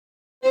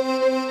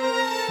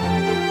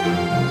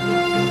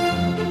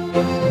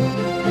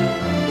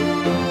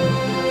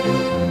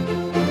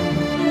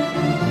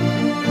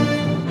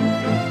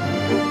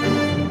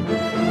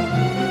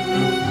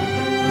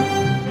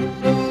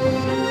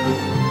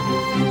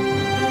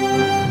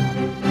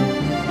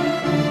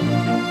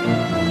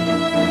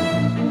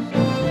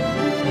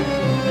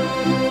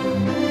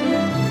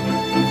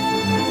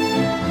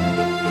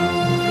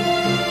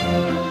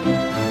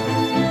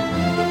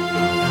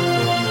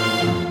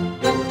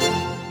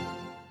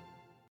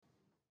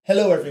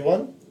Hello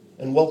everyone,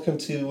 and welcome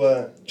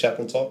to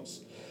Chaplin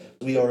Talks.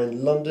 We are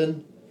in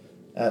London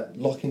at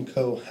Lock &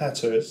 Co.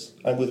 Hatters.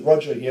 I'm with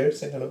Roger here.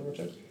 Say hello,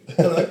 Roger.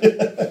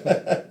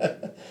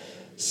 Hello.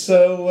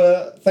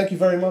 So, thank you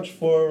very much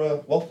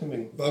for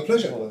welcoming My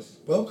pleasure. us.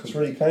 Welcome. It's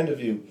really kind of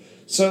you.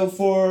 So,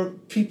 for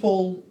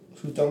people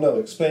who don't know,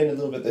 explain a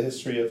little bit the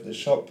history of the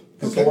shop.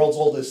 It's the world's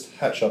oldest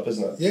hat shop,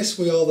 isn't it? Yes,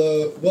 we are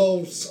the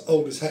world's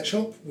oldest hat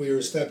shop. We were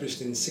established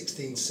in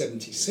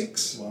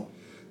 1676. Wow.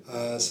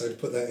 So to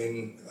put that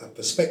in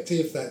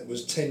perspective, that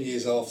was 10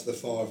 years after the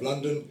Fire of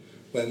London,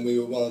 when we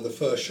were one of the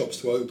first shops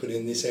to open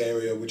in this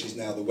area, which is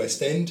now the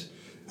West End,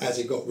 as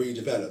it got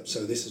redeveloped.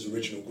 So this is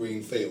original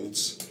green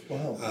fields.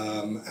 Wow.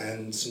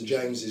 And St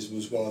James's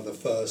was one of the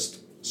first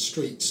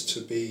streets to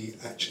be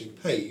actually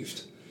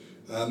paved.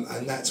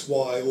 And that's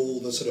why all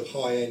the sort of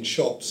high-end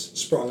shops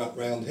sprung up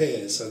round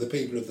here, so the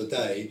people of the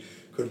day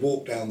could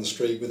walk down the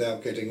street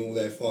without getting all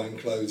their fine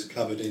clothes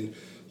covered in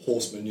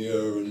horse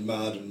manure and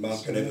mud and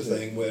muck and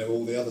everything, where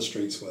all the other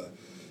streets were.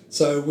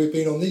 So we've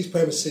been on these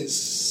premises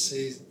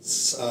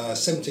since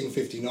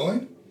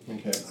 1759.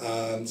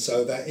 Okay.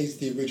 So that is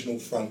the original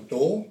front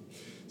door.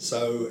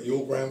 So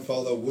your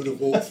grandfather would have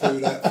walked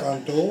through that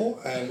front door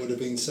and would have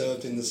been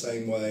served in the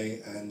same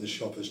way, and the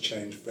shop has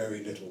changed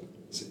very little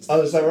since then.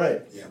 Oh, is that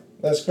right? Yeah.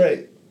 That's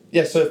great.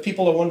 Yeah, so if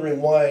people are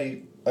wondering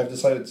why I've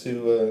decided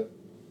to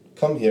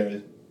come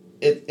here,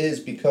 it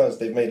is because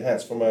they've made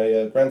hats for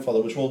my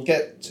grandfather, which we'll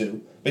get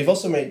to. But you've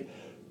also made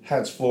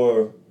hats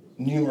for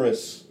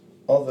numerous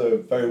other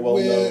very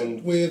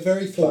well-known We're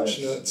very clients.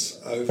 fortunate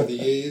over the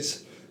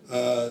years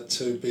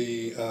to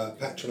be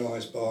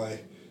patronised by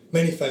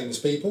many famous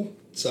people.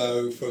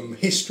 So from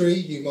history,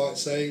 you might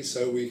say,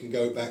 so we can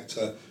go back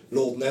to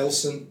Lord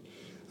Nelson.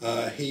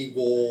 He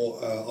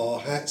wore our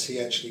hats. He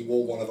actually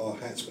wore one of our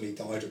hats when he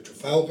died at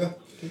Trafalgar.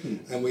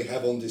 Mm-hmm. And we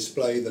have on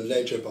display the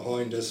ledger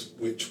behind us,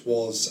 which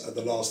was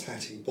the last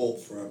hat he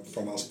bought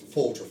from us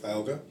before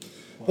Trafalgar.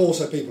 Wow. But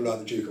also people like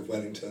the Duke of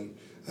Wellington,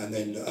 and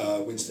then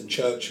Winston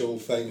Churchill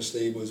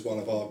famously was one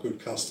of our good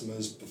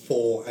customers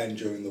before and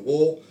during the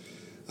war.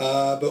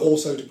 But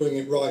also to bring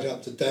it right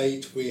up to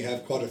date, we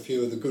have quite a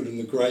few of the good and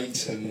the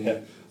great,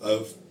 and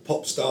of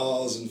pop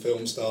stars and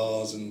film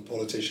stars and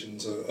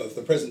politicians of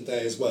the present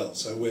day as well.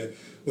 So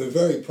we're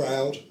very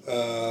proud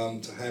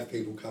to have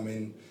people come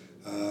in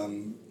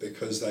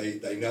because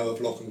they know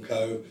of Lock &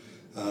 Co.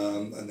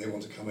 And they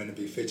want to come in and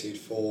be fitted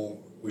for,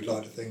 we'd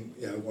like to think,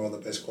 one of the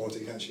best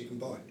quality hats you can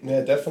buy.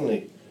 Yeah,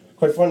 definitely.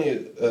 Quite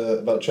funny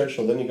about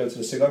Churchill, then you go to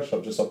the cigar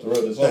shop just up the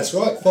road as well. That's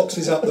right, Fox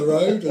is up the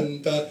road,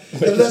 and that's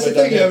the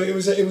thing,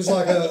 it was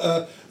like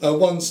a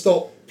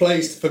one-stop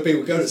place for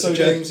people. Go to St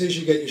James's,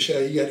 you get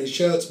his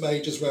shirts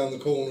made just round the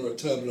corner at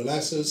Terminal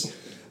Lasses,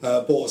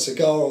 bought a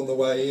cigar on the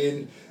way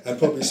in, and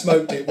probably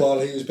smoked it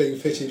while he was being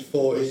fitted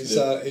for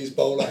his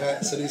bowler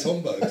hats and his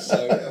hombos.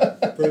 So,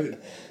 yeah,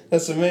 brilliant.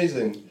 That's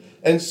amazing.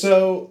 And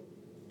so,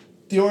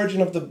 the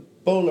origin of the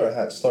bowler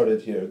hat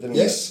started here, didn't it?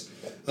 Yes.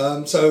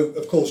 So,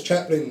 of course,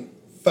 Chaplin,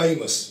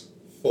 famous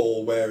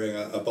for wearing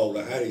a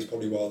bowler hat. He's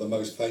probably one of the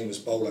most famous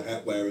bowler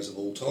hat wearers of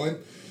all time.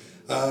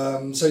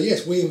 So,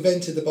 yes, we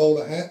invented the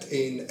bowler hat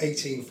in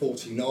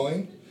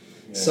 1849.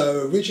 Yeah.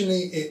 So,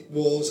 originally it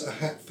was a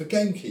hat for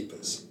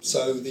gamekeepers.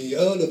 So, the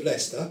Earl of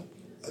Leicester,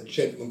 a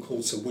gentleman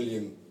called Sir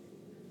William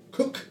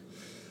Cook,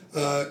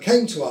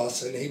 came to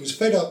us, and he was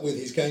fed up with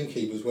his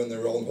gamekeepers when they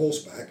were on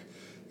horseback,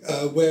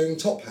 wearing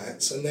top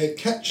hats, and they'd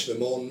catch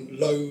them on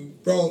low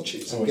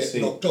branches and get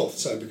knocked off,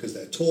 so because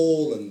they're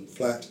tall and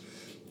flat.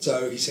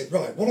 So he said,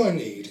 right, what I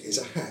need is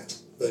a hat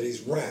that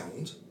is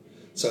round,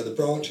 so the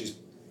branches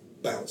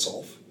bounce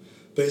off,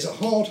 but it's a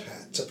hard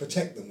hat to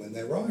protect them when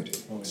they're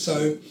riding.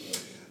 So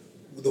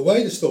the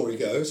way the story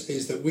goes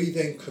is that we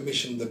then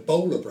commissioned the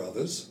Bowler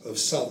Brothers of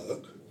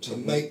Southwark to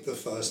make the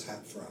first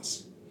hat for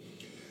us.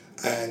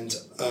 And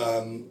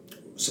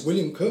Sir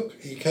William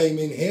Cook, he came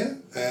in here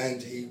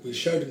and we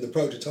showed him the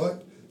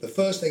prototype. The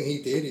first thing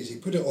he did is he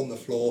put it on the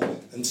floor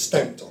and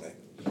stamped on it.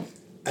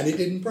 And it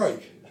didn't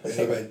break. And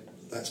he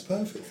went, that's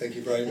perfect, thank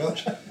you very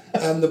much.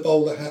 And the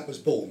bowler hat was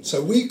born.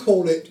 So we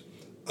call it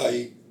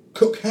a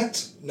Cook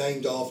hat,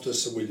 named after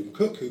Sir William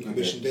Cook, who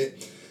commissioned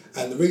it.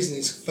 And the reason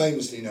it's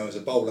famously known as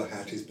a bowler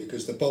hat is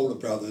because the Bowler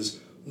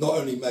Brothers not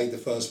only made the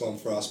first one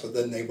for us, but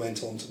then they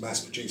went on to mass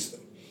produce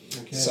them.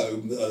 Okay. So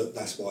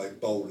that's why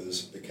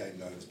bowlers became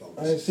known as bowlers.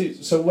 I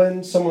see. So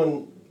when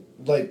someone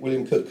like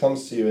William Cook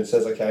comes to you and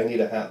says, okay, I need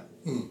a hat,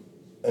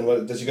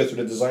 and does he go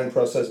through the design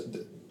process?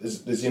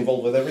 Is he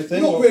involved with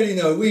everything? Not really,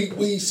 no.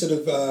 We sort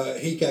of,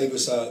 he gave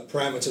us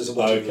parameters of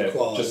what he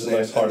required, just a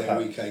nice hard hat.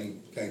 We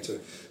came to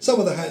it. Some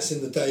of the hats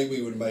in the day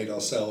we would have made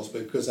ourselves,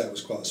 because that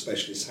was quite a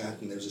specialist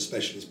hat and there was a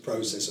specialist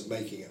process of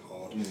making it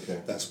hard.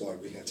 Okay. That's why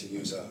we had to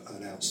use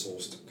an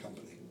outsourced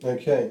company.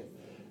 Okay.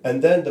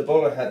 And then the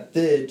bowler hat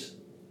did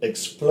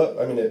explode.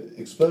 I mean, it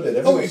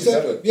exploded. Oh,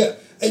 exactly. Yeah.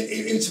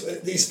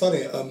 It's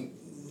funny.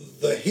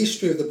 The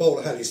history of the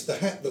bowler hat is the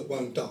hat that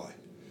won't die.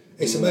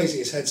 It's amazing.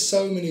 It's had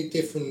so many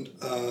different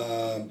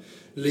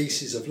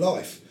leases of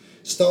life.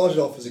 Started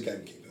off as a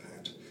gamekeeper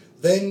hat.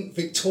 Then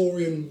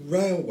Victorian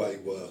railway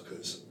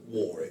workers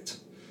wore it.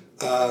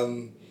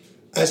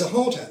 As a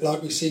hard hat,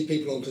 like we see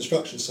people on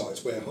construction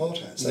sites wear hard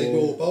hats, they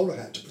wore a bowler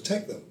hat to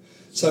protect them.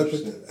 So,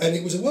 and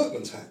it was a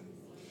workman's hat.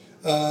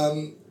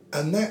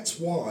 And that's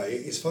why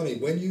it's funny,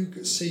 when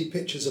you see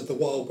pictures of the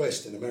Wild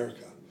West in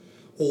America,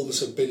 all the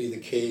sort of Billy the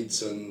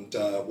Kids and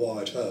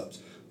Wyatt Earps,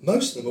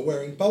 most of them are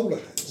wearing bowler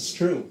hats. It's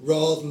true.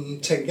 Rather than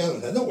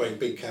 10-gallon hats. They're not wearing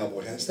big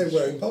cowboy hats, they're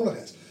wearing bowler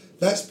hats.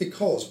 That's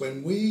because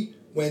when we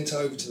went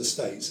over to the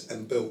States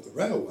and built the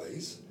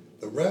railways,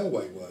 the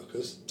railway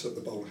workers took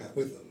the bowler hat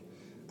with them.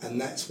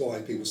 And that's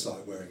why people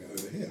started wearing it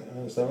over here.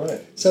 Oh, is that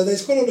right? So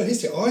there's quite a lot of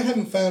history. I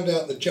haven't found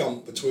out the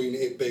jump between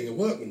it being a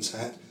workman's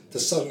hat to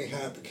suddenly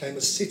how it became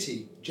a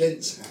city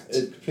gents hat.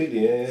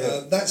 Completely,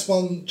 yeah. That's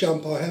one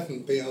jump I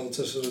haven't been able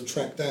to sort of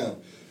track down.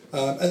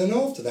 And then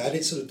after that,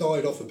 it sort of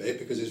died off a bit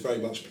because it's very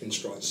much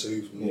pinstripe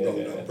suit and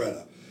rolled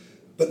umbrella.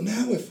 But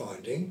now we're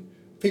finding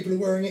people are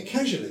wearing it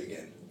casually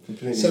again.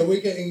 Completely. So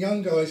we're getting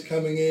young guys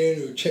coming in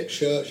who check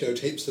shirts,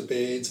 hipster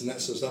beards and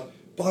that sort of stuff,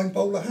 buying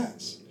bowler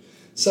hats.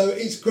 So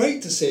it's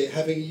great to see it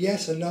having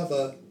yet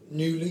another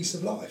new lease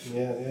of life.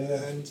 Yeah.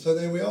 And so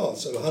there we are,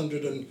 so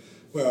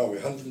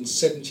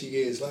 170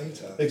 years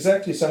later.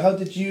 Exactly. So how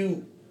did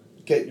you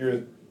get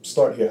your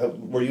start here?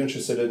 Were you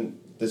interested in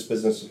this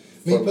business?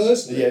 Me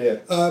personally? Yeah.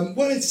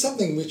 Well, it's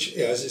something which,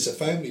 as it's a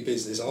family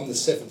business, I'm the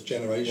 7th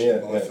generation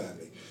of my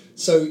family.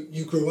 So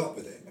you grew up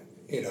with it.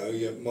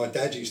 My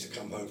dad used to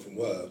come home from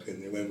work,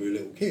 and when we were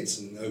little kids,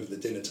 and over the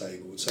dinner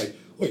table would say,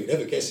 "Oh, you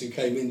never guess who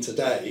came in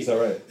today?" Is that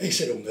right? He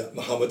said, "Oh,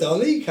 Muhammad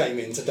Ali came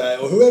in today,"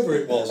 or whoever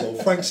it was, or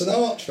Frank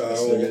Sinatra,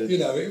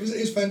 it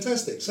was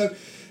fantastic. So,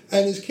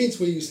 and as kids,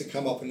 we used to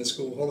come up in the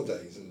school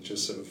holidays and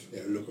just sort of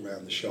look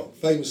around the shop.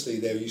 Famously,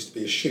 there used to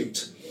be a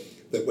chute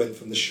that went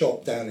from the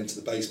shop down into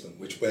the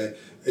basement, where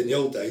in the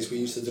old days we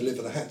used to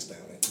deliver the hats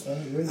down it.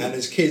 Oh, really? And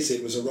as kids,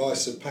 it was a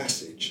rite of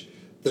passage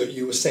that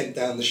you were sent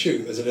down the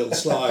chute as a little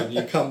slide, and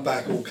you come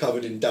back all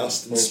covered in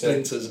dust and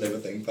splinters and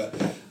everything. But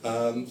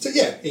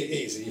it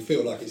is. You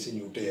feel like it's in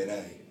your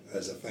DNA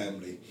as a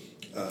family.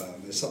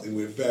 It's something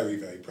we're very,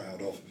 very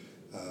proud of,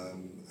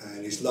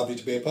 and it's lovely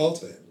to be a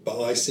part of it.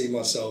 But I see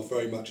myself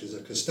very much as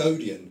a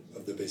custodian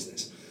of the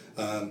business.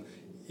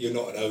 You're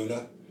not an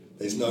owner.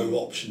 There's no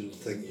option to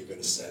think you're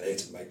going to sell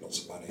it and make lots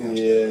of money out of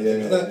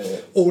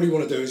it. All you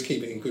want to do is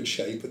keep it in good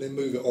shape and then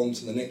move it on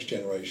to the next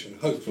generation,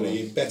 hopefully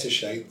in better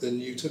shape than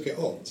you took it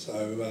on.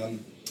 So,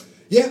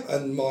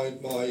 and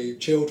my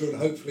children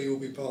hopefully will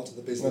be part of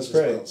the business as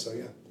well. So,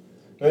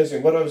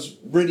 Amazing. What I was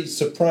really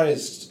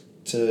surprised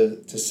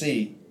to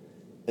see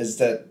is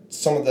that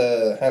some of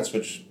the hats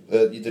which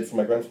you did for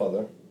my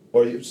grandfather,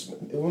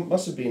 it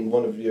must have been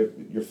one of your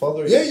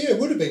father? Yeah, it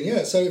would have been,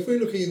 yeah. So if we're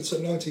looking in the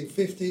sort of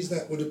 1950s,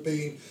 that would have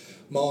been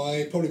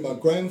probably my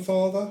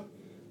grandfather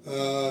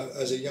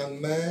as a young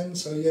man.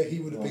 So yeah, he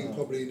would have been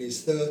probably in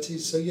his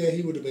 30s. So yeah,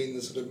 he would have been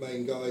the sort of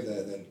main guy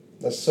there then.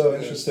 That's so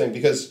interesting,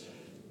 because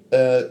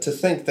to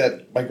think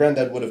that my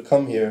granddad would have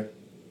come here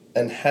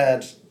and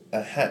had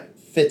a hat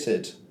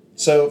fitted.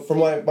 So from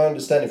my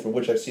understanding, from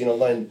which I've seen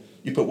online,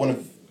 you put one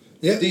of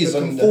these the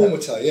on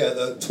conformator,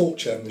 the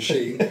torture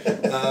machine.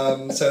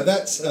 So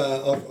that's,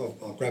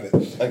 I'll grab it.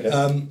 Okay.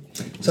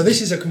 So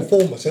this is a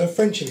conformator, a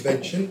French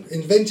invention,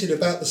 invented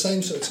about the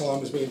same sort of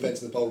time as we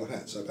invented the bowler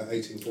hat, so about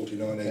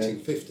 1849,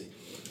 1850.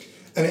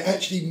 And it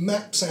actually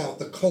maps out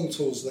the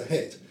contours of the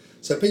head.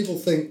 So people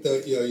think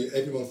that,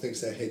 everyone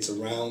thinks their heads are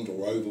round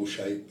or oval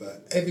shaped,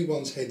 but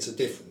everyone's heads are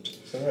different.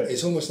 Right.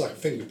 It's almost like a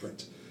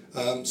fingerprint.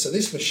 So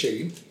this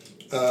machine,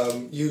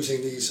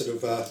 using these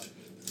sort of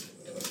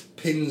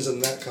pins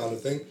and that kind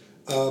of thing,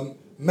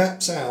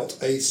 maps out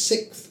a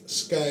 6th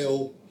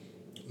scale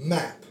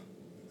map,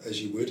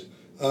 as you would,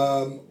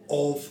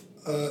 of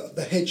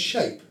the head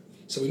shape.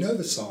 So we know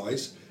the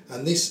size,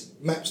 and this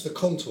maps the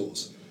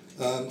contours.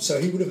 So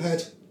he would have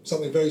had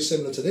something very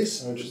similar to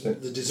this. Interesting.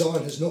 The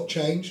design has not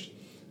changed.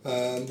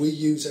 We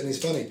use, and it's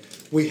funny,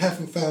 we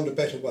haven't found a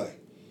better way.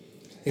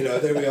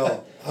 There we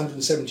are,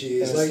 170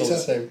 years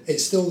later.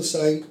 It's still the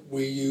same.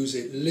 We use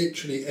it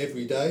literally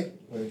every day.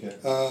 Okay.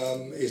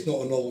 It's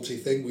not a novelty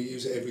thing. We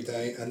use it every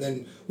day. And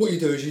then what you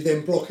do is you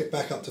then block it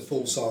back up to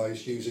full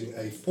size using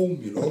a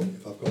formulon,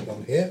 if I've got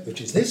one here,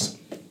 which is this.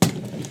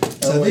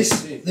 So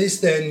this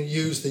then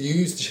used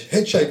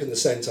head shape in the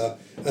centre,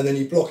 and then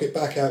you block it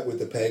back out with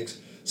the pegs.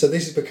 So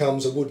this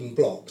becomes a wooden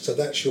block. So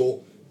that's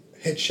your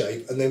head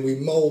shape, and then we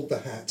mould the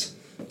hat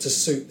to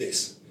suit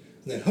this.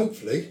 And then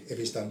hopefully, if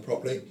it's done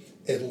properly,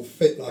 it'll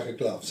fit like a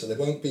glove. So there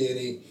won't be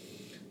any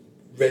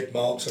red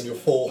marks on your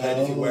forehead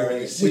if you're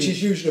wearing it, which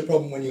is usually a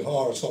problem when you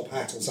hire a top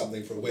hat or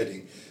something for a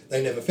wedding.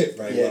 They never fit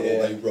very well,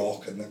 or they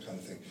rock and that kind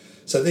of thing.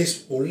 So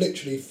this will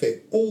literally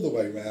fit all the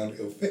way around.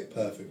 It'll fit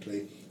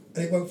perfectly,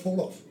 and it won't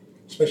fall off.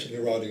 Especially if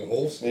you're riding a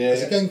horse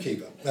as a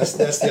gamekeeper. That's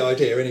the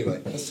idea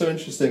anyway. That's so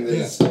interesting that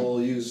it's all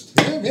used.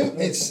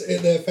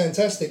 They're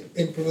fantastic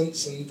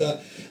implements, and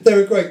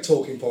they're a great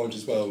talking point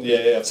as well.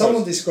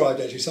 Someone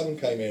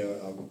came here,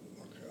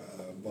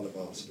 one of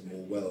our sort of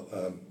more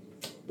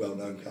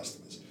well-known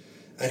customers,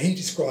 and he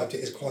described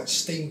it as quite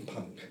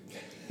steampunk.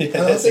 And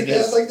I think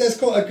that's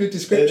quite a good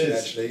description, It is.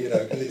 actually, you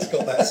know, because it's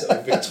got that sort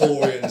of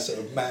Victorian sort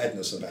of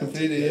madness about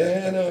Completely, it.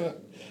 yeah, no.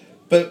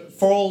 But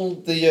for all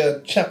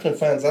the Chaplin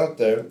fans out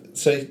there,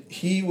 so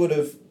he would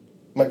have,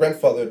 my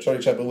grandfather,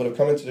 Charlie Chaplin, would have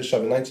come into the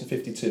shop in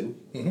 1952.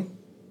 Mm-hmm.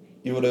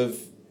 He would have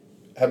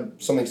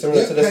had something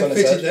similar to this hand on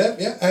his fitted head.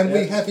 there, yeah, and we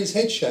Yeah. have his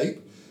head shape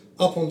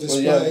up on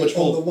display which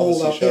on we'll the wall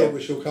obviously up here, show.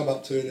 which we'll come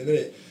up to in a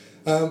minute,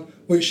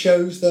 which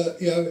shows that,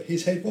 you know,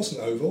 his head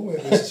wasn't oval;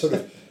 it was a sort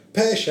of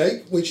pear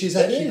shape, which is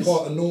actually is.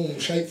 quite a normal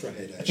shape for a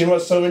head. Do Actually. you know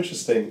what's so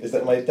interesting is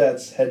that my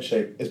dad's head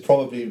shape is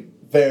probably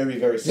very,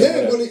 very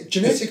similar. Yeah, well,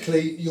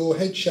 genetically, your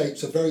head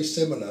shapes are very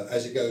similar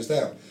as it goes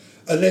down,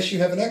 unless you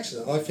have an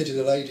accident. I fitted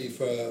a lady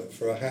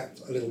for a hat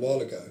a little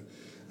while ago,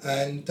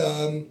 and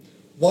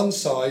one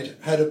side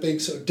had a big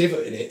sort of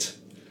divot in it,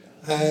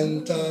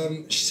 and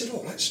she said,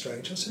 "Oh, that's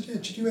strange." I said, "Yeah,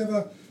 did you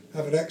ever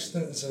have an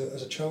accident as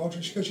a child?"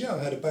 And she goes, "Yeah, I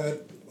had a bad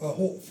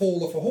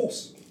fall off a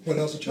horse when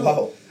I was a child."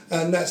 Wow.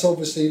 And that's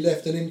obviously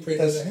left an imprint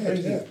That's in the head.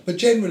 crazy. Yeah. But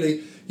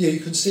generally, yeah, you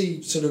can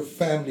see sort of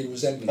family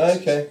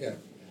resemblance. Okay. Yeah.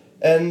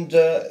 And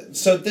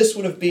so this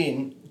would have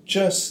been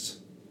just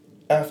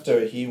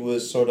after he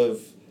was sort of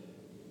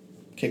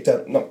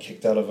not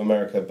kicked out of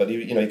America, but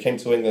he came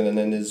to England and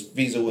then his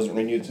visa wasn't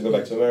renewed to go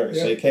back to America.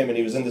 So Yeah. he came and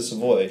he was in the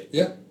Savoy,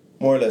 Yeah.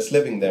 more or less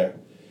living there.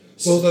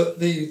 Well,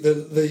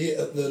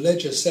 the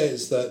ledger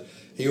says that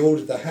he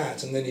ordered the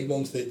hat and then he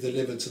wanted it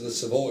delivered to the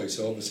Savoy.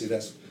 So obviously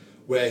that's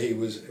where he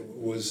was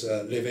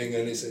living,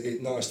 and it's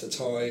nice to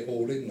tie it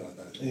all in like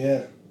that.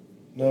 Yeah,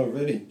 no,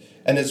 really.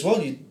 And as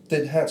well, you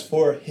did hats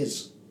for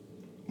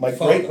my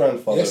Father.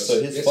 great-grandfather, Yes,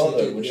 so his yes, father,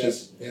 he did, which yeah,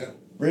 is yeah.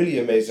 really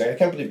amazing. I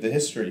can't believe the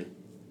history.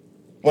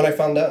 When I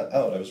found out,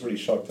 I was really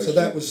shocked. So Actually.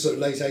 that was sort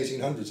of late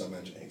 1800s, I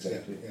imagine.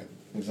 Exactly. Yeah.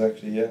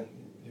 Exactly, yeah.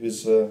 He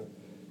was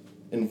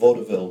in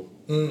vaudeville,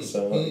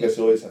 so I guess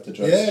you always have to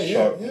dress Yeah,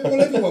 sharp. yeah.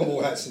 Well, everyone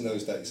wore hats in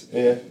those days.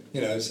 Yeah.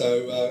 You know,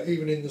 so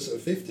even in the sort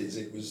of 50s,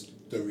 it was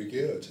de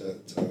rigueur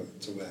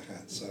to wear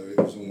hats. So it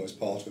was almost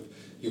part of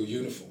your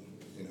uniform,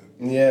 you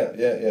know.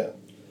 Yeah.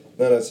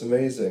 No, that's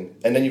amazing.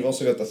 And then you've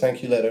also got the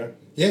thank you letter.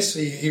 Yes,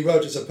 he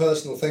wrote us a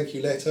personal thank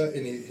you letter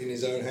in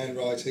his own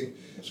handwriting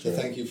to great.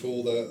 thank you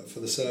for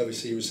the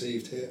service he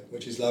received here,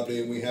 which is lovely,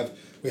 and we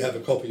have a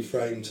copy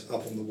framed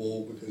up on the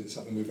wall because it's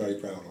something we're very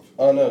proud of.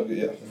 Oh no,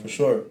 yeah, for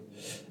sure.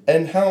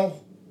 And how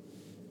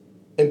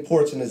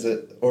important is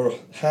it, or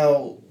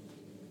how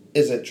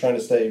is it trying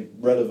to stay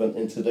relevant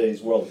in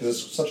today's world?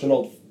 Because it's such an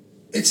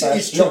It's not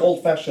true.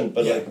 old-fashioned,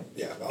 but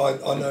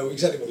I know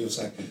exactly what you're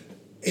saying.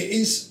 It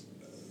is.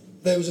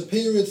 There was a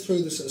period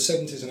through the sort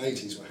of 70s and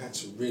 80s where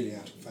hats were really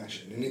out of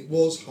fashion, and it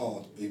was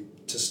hard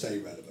to stay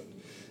relevant.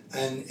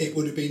 And it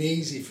would have been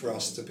easy for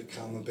us to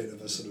become a bit of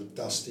a sort of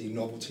dusty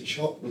novelty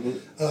shop. Mm-hmm.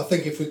 And I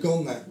think if we'd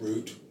gone that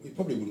route, we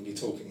probably wouldn't be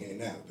talking here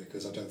now,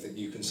 because I don't think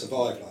you can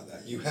survive like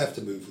that. You have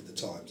to move with the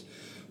times.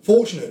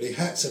 Fortunately,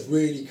 hats have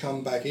really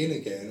come back in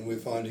again, and we're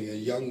finding a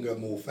younger,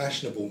 more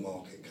fashionable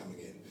market coming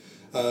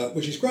in,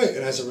 which is great.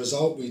 And as a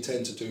result, we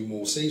tend to do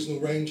more seasonal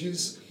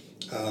ranges.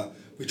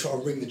 We try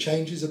and bring the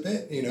changes a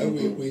bit. You know,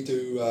 we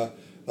do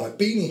like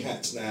beanie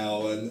hats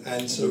now,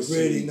 and sort of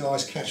really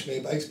nice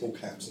cashmere baseball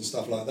caps and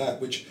stuff like that,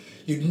 which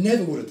you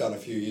never would have done a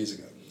few years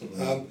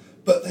ago.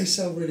 But they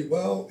sell really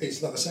well.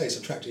 It's like I say, it's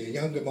attracting a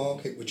younger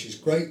market, which is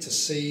great to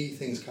see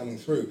things coming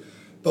through.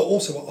 But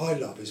also what I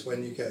love is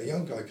when you get a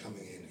young guy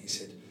coming in, he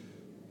said,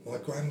 "My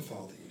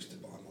grandfather used to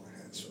buy my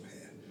hats from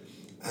here,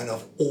 and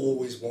I've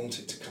always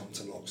wanted to come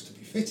to Locks to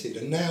be fitted,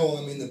 and now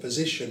I'm in the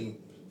position,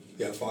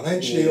 you know,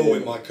 financially or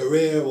in my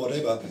career or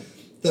whatever,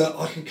 that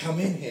I can come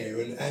in here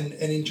and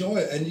enjoy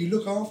it, and you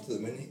look after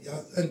them,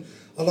 and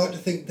I like to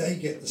think they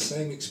get the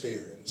same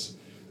experience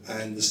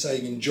and the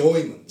same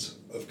enjoyment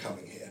of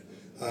coming here,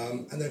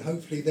 and then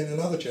hopefully then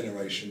another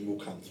generation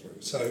will come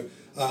through. So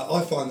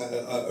I find that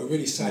a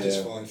really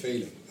satisfying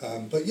feeling.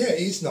 But yeah,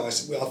 it is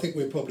nice. I think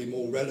we're probably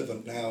more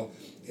relevant now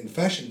in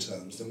fashion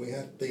terms than we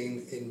have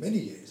been in many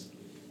years.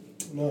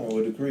 No, I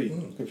would agree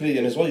completely.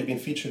 And as well, you've been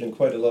featured in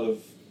quite a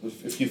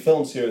few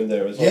films here and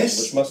there as well, Yes.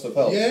 which must have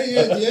helped.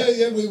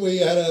 Yeah. We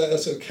had a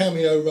sort of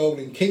cameo role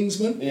in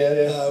Kingsman,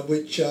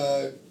 which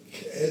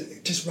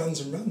just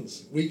runs and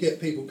runs. We get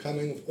people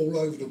coming all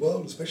over the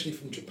world, especially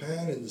from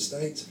Japan and the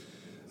States,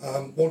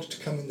 wanted to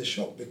come in the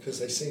shop because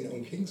they've seen it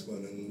on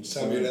Kingsman, and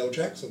Samuel L.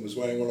 Jackson was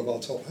wearing one of our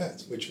top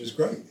hats, which was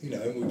great. You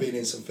know, and we've been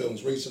in some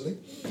films recently.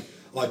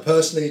 I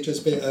personally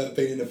just been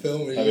in a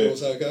film a year or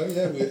so ago,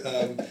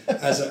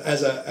 as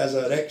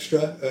an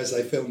extra as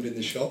they filmed in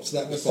the shop, so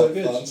that was quite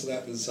fun. So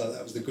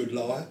that was The Good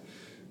Liar,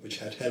 which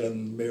had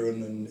Helen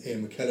Mirren and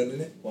Ian McKellen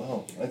in it.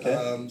 Wow.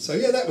 Okay. So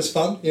yeah, that was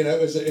fun. You know,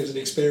 it was an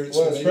experience.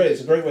 Well, for it's me. great.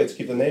 It's a great way to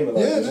keep the name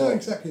alive. Yeah, as well.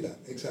 exactly that.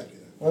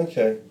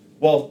 Okay.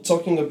 Well,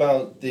 talking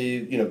about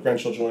the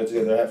grandchildren wanting to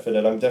get their hat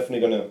fitted, I'm definitely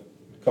going to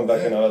come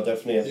back and I'll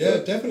definitely have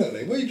to.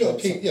 Definitely. Well, you've got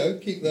to keep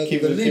the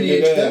it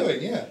lineage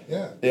going. Yeah.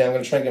 Yeah, I'm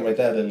going to try and get my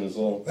dad in as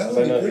well. That Because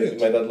would I be know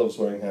brilliant. my dad loves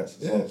wearing hats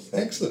as well. So.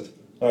 Excellent.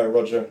 All right,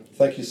 Roger.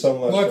 Thank you so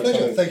much. My for pleasure.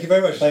 coming. Thank you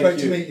very much. It's Thank great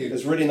you. to meet you.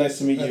 It's really nice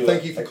to meet you.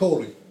 Thank you for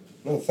calling.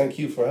 No, thank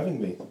you for having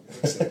me.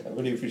 Excellent. I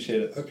really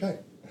appreciate it.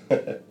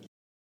 Okay.